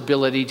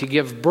responsibility to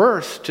give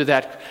birth to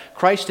that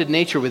Christed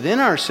nature within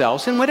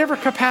ourselves in whatever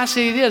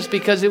capacity it is,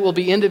 because it will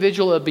be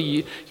individual, it'll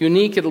be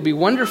unique, it'll be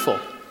wonderful.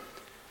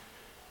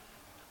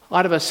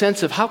 Out of a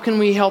sense of how can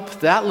we help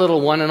that little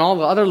one and all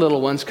the other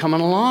little ones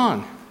coming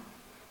along?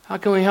 How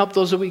can we help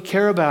those that we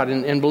care about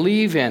and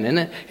believe in?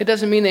 And it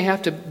doesn't mean they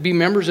have to be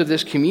members of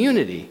this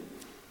community.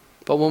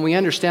 But when we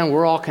understand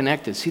we're all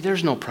connected, see,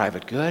 there's no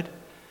private good.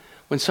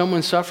 When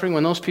someone's suffering,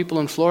 when those people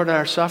in Florida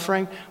are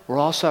suffering, we're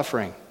all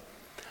suffering.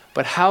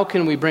 But how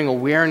can we bring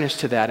awareness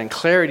to that and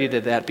clarity to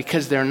that?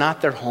 Because they're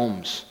not their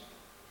homes.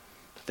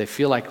 They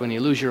feel like when you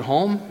lose your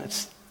home,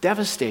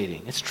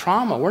 devastating. It's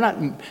trauma. We're not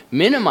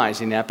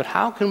minimizing that, but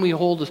how can we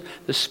hold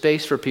the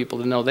space for people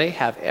to know they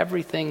have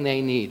everything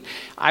they need?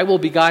 I will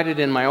be guided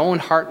in my own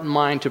heart and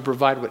mind to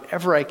provide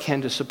whatever I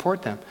can to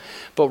support them.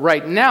 But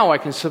right now, I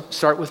can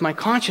start with my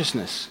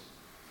consciousness.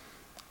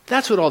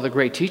 That's what all the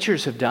great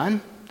teachers have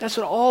done. That's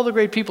what all the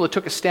great people that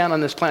took a stand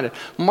on this planet.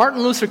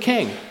 Martin Luther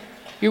King,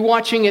 you're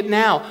watching it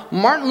now.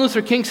 Martin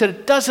Luther King said,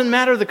 it doesn't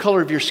matter the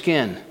color of your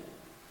skin.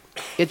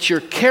 It's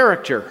your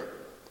character.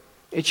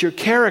 It's your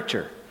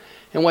character.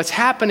 And what's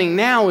happening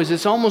now is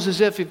it's almost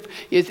as if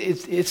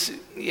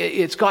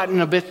it's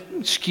gotten a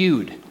bit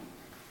skewed.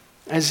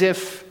 As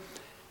if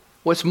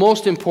what's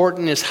most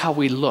important is how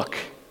we look,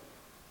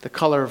 the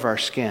color of our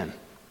skin,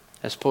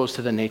 as opposed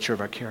to the nature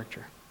of our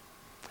character.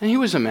 And he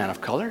was a man of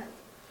color,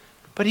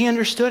 but he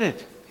understood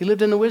it. He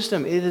lived in the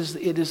wisdom. It is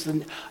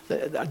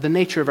the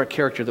nature of our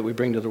character that we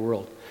bring to the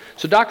world.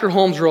 So Dr.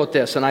 Holmes wrote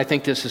this, and I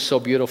think this is so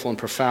beautiful and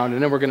profound.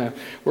 And then we're going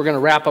to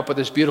wrap up with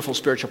this beautiful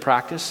spiritual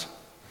practice.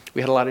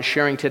 We had a lot of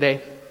sharing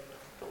today.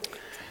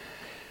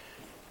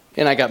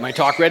 And I got my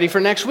talk ready for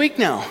next week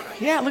now.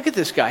 Yeah, look at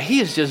this guy. He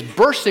is just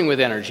bursting with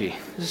energy.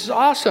 This is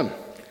awesome.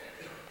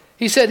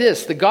 He said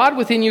this, the God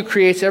within you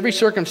creates every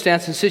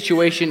circumstance and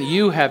situation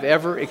you have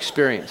ever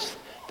experienced.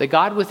 The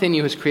God within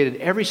you has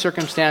created every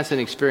circumstance and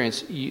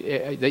experience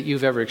that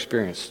you've ever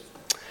experienced.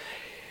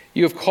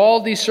 You have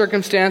called these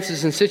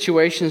circumstances and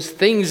situations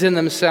things in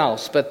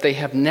themselves, but they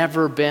have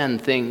never been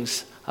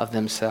things of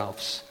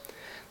themselves.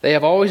 They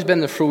have always been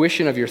the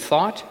fruition of your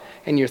thought,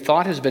 and your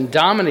thought has been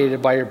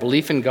dominated by your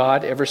belief in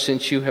God ever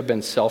since you have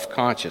been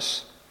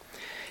self-conscious.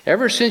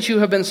 Ever since you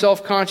have been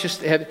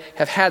self-conscious,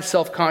 have had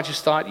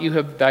self-conscious thought, you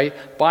have,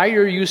 by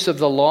your use of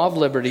the law of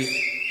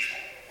liberty,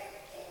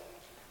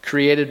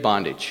 created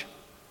bondage.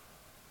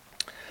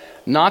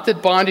 Not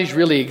that bondage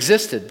really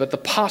existed, but the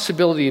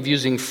possibility of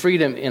using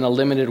freedom in a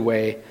limited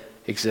way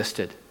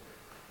existed.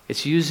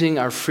 It's using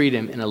our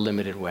freedom in a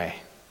limited way.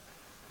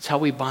 It's how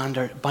we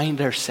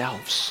bind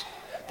ourselves.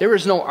 There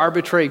is no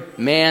arbitrary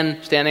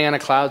man standing on a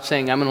cloud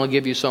saying, I'm going to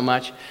give you so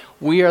much.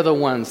 We are the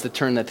ones that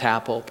turn the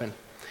tap open.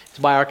 It's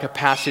by our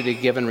capacity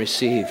to give and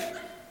receive.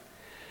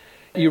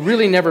 You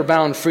really never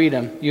bound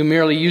freedom. You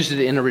merely used it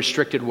in a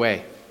restricted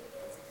way.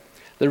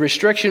 The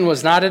restriction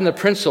was not in the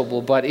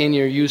principle, but in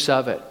your use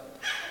of it.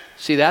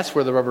 See, that's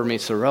where the rubber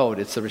meets the road.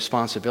 It's the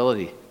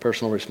responsibility,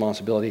 personal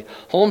responsibility.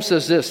 Holmes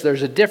says this,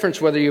 there's a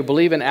difference whether you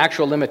believe in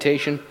actual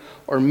limitation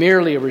or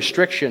merely a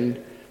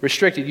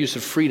restricted use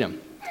of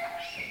freedom.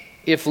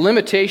 If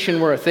limitation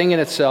were a thing in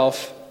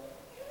itself,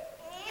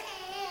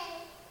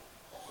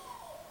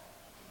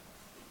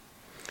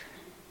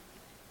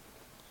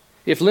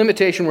 you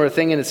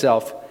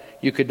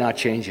could not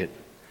change it.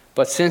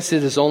 But since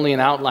it is only an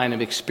outline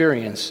of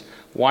experience,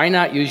 why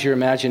not use your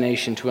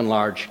imagination to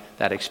enlarge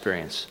that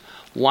experience?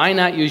 Why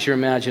not use your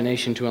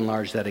imagination to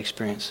enlarge that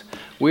experience?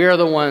 We are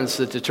the ones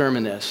that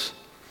determine this.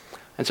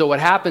 And so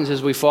what happens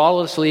is we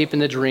fall asleep in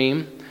the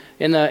dream.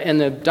 In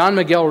the Don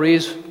Miguel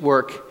Ruiz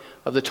work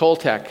of the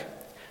Toltec,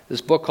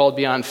 this book called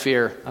Beyond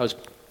Fear, I was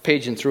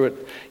paging through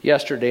it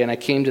yesterday and I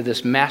came to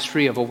this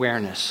mastery of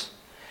awareness.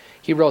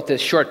 He wrote this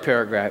short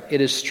paragraph.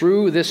 It is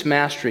through this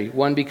mastery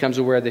one becomes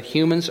aware that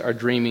humans are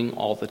dreaming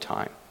all the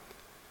time.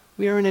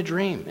 We are in a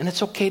dream, and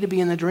it's okay to be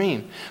in the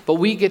dream. But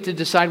we get to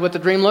decide what the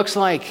dream looks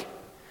like.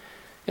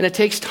 And it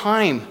takes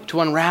time to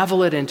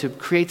unravel it and to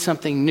create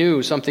something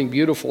new, something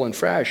beautiful and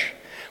fresh.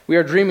 We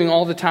are dreaming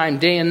all the time,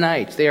 day and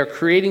night. They are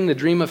creating the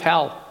dream of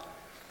hell.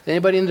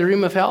 Anybody in the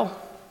dream of hell?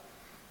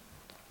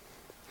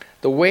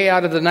 The way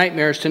out of the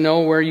nightmare is to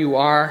know where you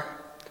are,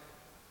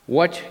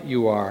 what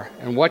you are,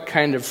 and what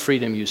kind of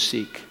freedom you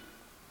seek.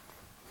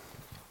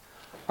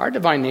 Our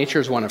divine nature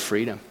is one of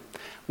freedom.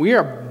 We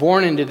are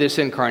born into this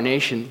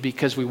incarnation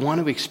because we want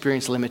to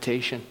experience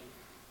limitation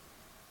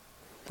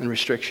and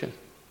restriction.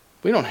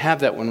 We don't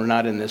have that when we're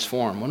not in this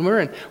form. When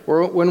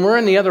we're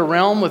in the other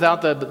realm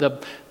without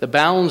the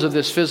bounds of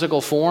this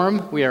physical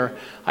form,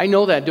 I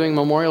know that doing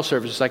memorial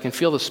services. I can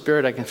feel the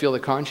spirit, I can feel the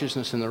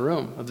consciousness in the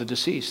room of the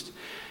deceased.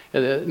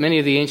 Many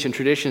of the ancient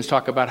traditions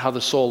talk about how the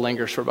soul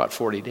lingers for about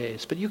 40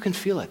 days, but you can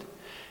feel it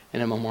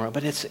in a memorial.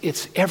 But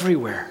it's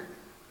everywhere.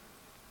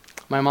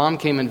 My mom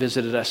came and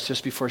visited us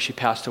just before she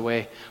passed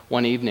away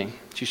one evening.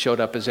 She showed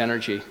up as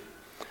energy.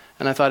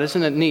 And I thought,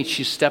 isn't it neat?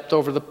 She stepped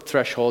over the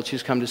threshold.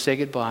 She's come to say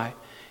goodbye.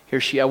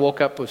 I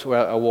woke up,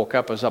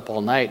 I was up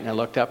all night, and I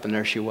looked up, and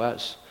there she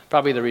was.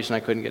 Probably the reason I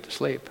couldn't get to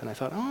sleep. And I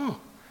thought, oh,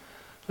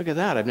 look at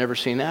that. I've never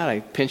seen that. I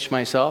pinched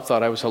myself,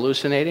 thought I was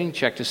hallucinating,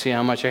 checked to see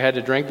how much I had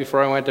to drink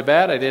before I went to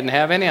bed. I didn't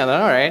have any. I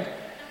thought, all right.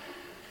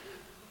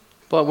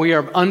 But we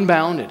are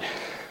unbounded.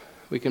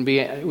 We can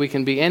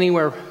be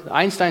anywhere.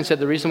 Einstein said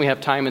the reason we have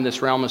time in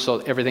this realm is so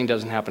everything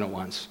doesn't happen at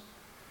once.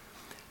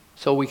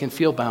 So we can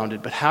feel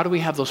bounded. But how do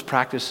we have those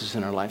practices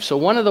in our life? So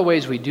one of the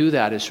ways we do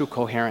that is through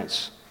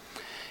coherence.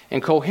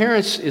 And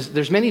coherence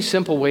there's many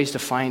simple ways to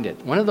find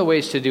it. One of the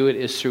ways to do it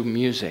is through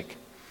music,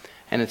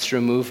 and it's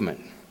through movement.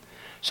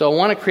 So I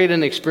want to create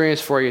an experience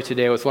for you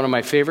today with one of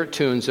my favorite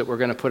tunes that we're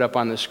going to put up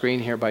on the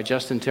screen here by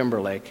Justin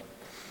Timberlake.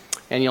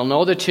 And you'll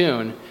know the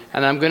tune,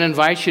 and I'm going to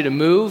invite you to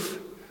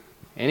move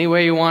any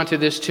way you want to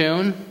this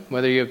tune,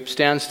 whether you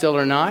stand still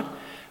or not.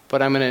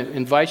 But I'm going to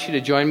invite you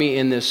to join me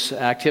in this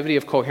activity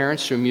of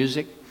coherence through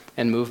music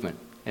and movement.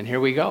 And here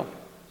we go.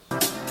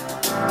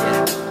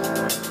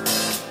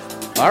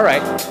 All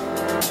right.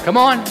 Come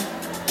on.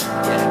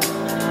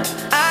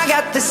 I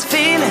got this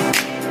feeling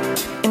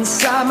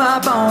inside my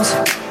bones.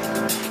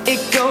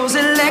 It goes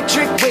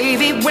electric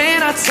wavy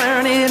when I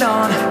turn it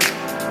on.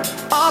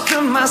 Off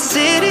from my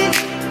city,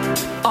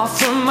 off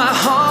from my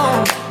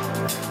home.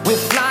 We're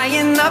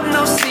flying up,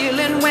 no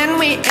ceiling when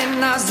we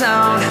in our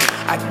zone.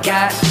 I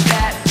got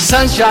that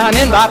sunshine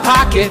in my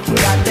pocket.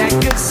 Got that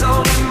good soul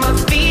in my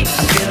feet.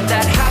 I feel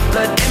that hot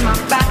blood in my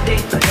body.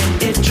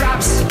 It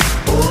drops.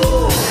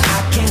 Ooh,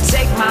 I can't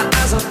take my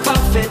eyes off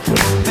of it.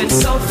 Moving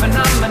so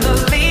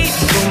phenomenally.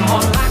 You're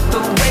more like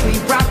the way we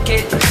rock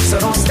it. So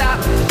don't stop.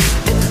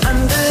 And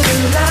under the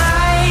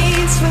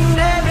lights,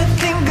 when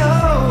everything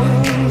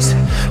goes,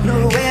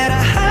 nowhere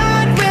to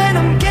hide when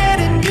I'm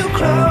getting you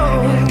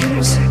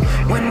close.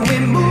 When we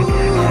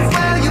move,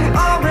 well, you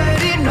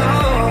already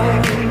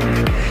know.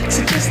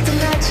 So just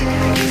imagine.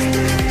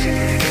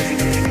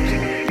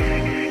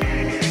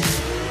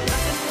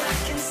 Nothing I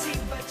can see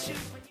but you.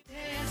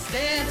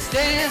 Dance,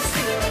 dance,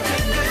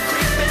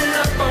 Creeping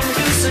up on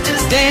you, so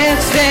just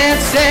dance,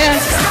 dance,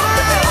 dance.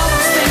 all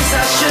those things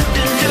I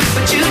shouldn't do,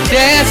 but you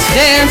Dance,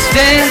 dance,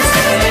 dance.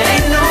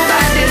 Ain't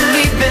nobody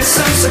leaving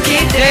soon, so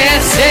keep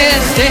Dance,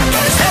 dance, dance.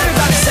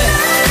 Everybody say,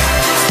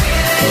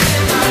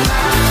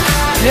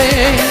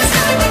 Dance.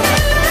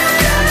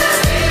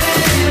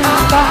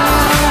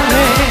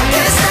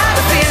 it's not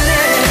a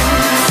feeling.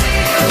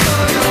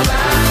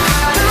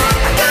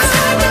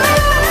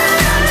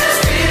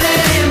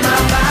 In my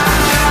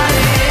body.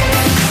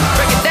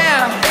 Break it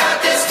down.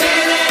 Got this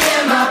feeling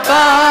in my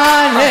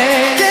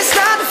Body, Can't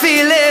stop the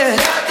feeling.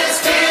 Got this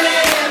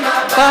feeling in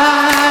my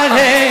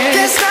body.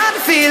 Can't stop the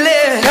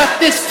feeling. Got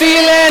this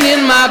feeling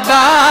in my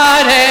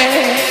body.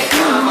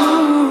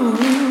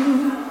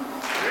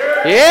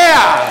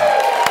 Yeah.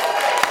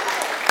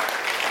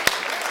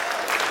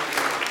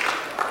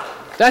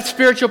 That's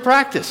spiritual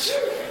practice.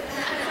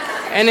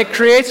 And it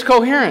creates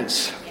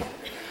coherence.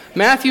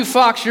 Matthew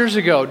Fox years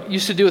ago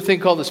used to do a thing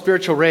called the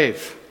spiritual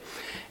rave.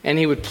 And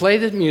he would play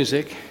the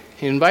music,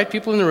 he'd invite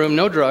people in the room,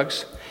 no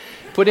drugs,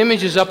 put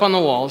images up on the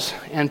walls,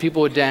 and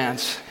people would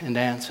dance and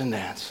dance and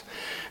dance.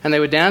 And they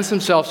would dance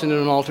themselves into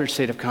an altered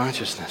state of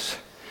consciousness.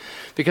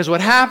 Because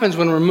what happens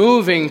when we're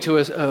moving to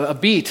a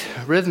beat,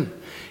 a rhythm,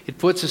 it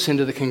puts us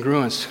into the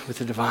congruence with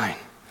the divine.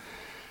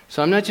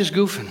 So I'm not just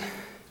goofing.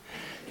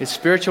 It's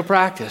spiritual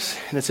practice,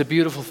 and it's a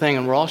beautiful thing,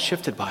 and we're all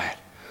shifted by it.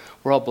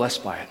 We're all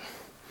blessed by it.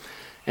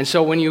 And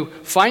so when you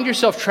find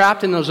yourself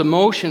trapped in those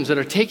emotions that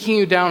are taking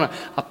you down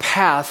a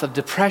path of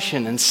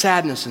depression and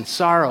sadness and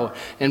sorrow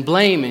and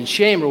blame and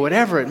shame or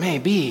whatever it may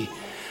be,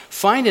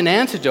 find an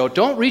antidote.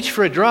 Don't reach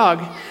for a drug.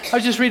 I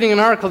was just reading an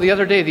article the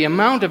other day, the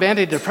amount of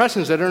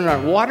antidepressants that are in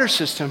our water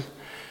system.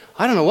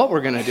 I don't know what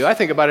we're going to do. I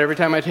think about it every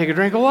time I take a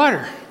drink of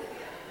water.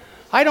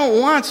 I don't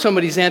want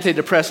somebody's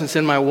antidepressants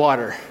in my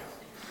water.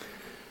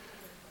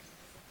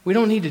 We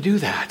don't need to do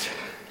that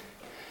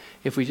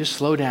if we just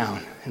slow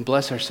down and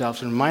bless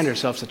ourselves and remind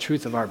ourselves the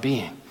truth of our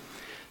being.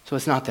 So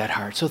it's not that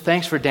hard. So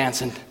thanks for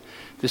dancing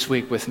this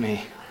week with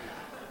me.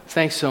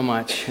 Thanks so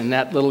much. And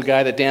that little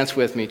guy that danced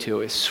with me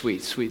too is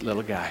sweet, sweet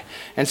little guy.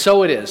 And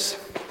so it is.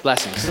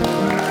 Blessings.